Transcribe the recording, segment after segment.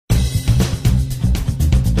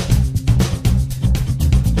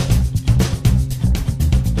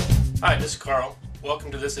Carl. Welcome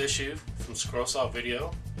to this issue from Scroll Saw Video.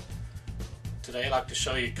 Today I'd like to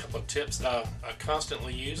show you a couple of tips that I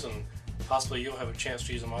constantly use, and possibly you'll have a chance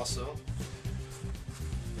to use them also.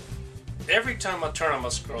 Every time I turn on my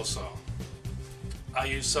scroll saw, I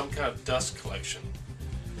use some kind of dust collection.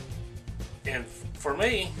 And for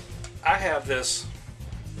me, I have this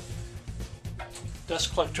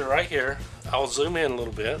dust collector right here. I'll zoom in a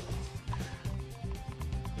little bit.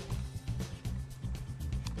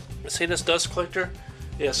 See this dust collector?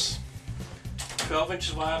 It's 12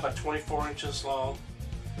 inches wide by 24 inches long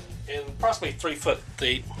and approximately 3 foot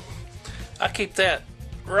deep. I keep that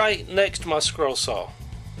right next to my scroll saw.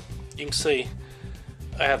 You can see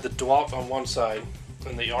I have the DeWalt on one side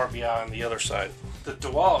and the RBI on the other side. The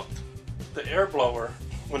DeWalt, the air blower,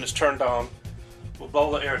 when it's turned on, will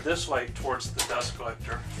blow the air this way towards the dust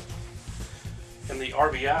collector. And the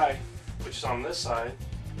RBI, which is on this side,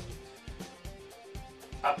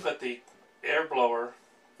 I put the air blower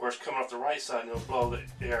where it's coming off the right side, and it'll blow the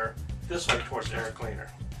air this way towards the air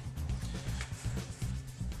cleaner.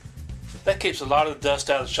 That keeps a lot of the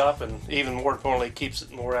dust out of the shop, and even more importantly, keeps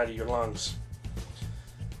it more out of your lungs.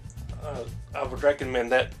 I would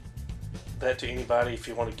recommend that to anybody if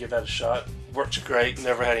you want to give that a shot. Works great,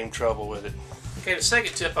 never had any trouble with it. Okay, the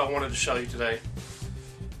second tip I wanted to show you today.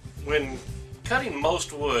 When cutting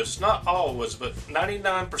most woods, not all woods, but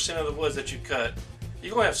 99% of the woods that you cut,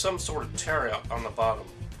 you're going to have some sort of tear out on the bottom.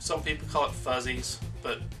 Some people call it fuzzies,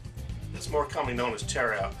 but it's more commonly known as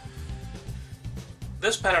tear out.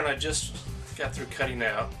 This pattern I just got through cutting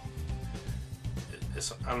out,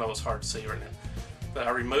 I know it's hard to see right now, but I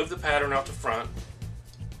removed the pattern off the front,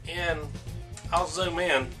 and I'll zoom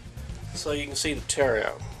in so you can see the tear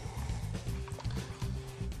out.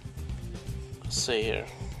 Let's see here.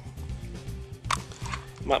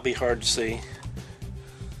 Might be hard to see.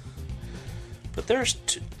 But there's,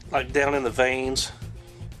 like down in the veins,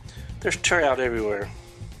 there's tear out everywhere.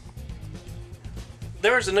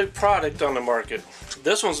 There is a new product on the market.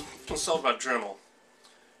 This one's sold by Dremel.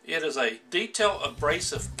 It is a detail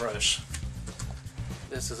abrasive brush.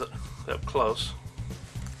 This is up close.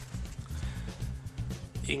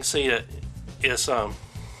 You can see that it's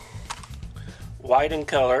white in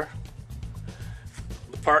color.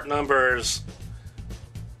 The part number is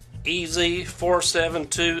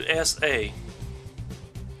EZ472SA.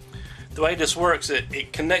 The way this works,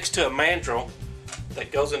 it connects to a mandrel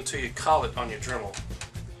that goes into your collet on your Dremel.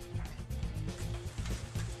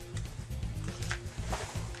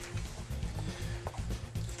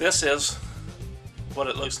 This is what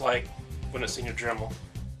it looks like when it's in your Dremel.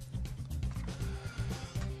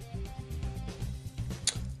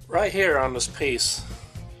 Right here on this piece,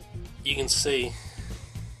 you can see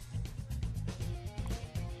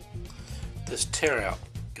this tear out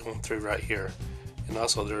going through right here. And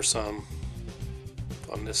also there's some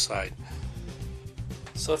on this side.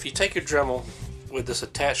 So if you take your Dremel with this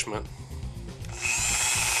attachment,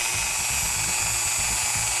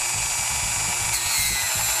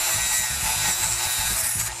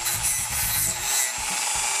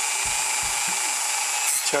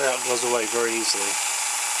 tear out goes away very easily.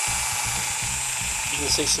 You can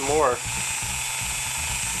see some more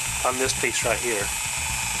on this piece right here.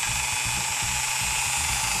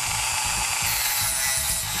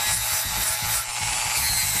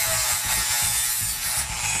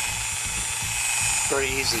 Very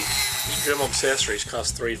easy. These Dremel accessories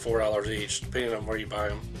cost $3 to $4 each, depending on where you buy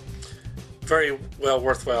them. Very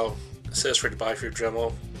worthwhile accessory to buy for your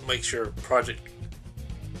Dremel. Makes your project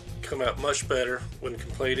come out much better when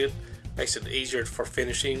completed. Makes it easier for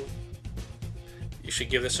finishing. You should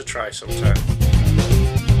give this a try sometime.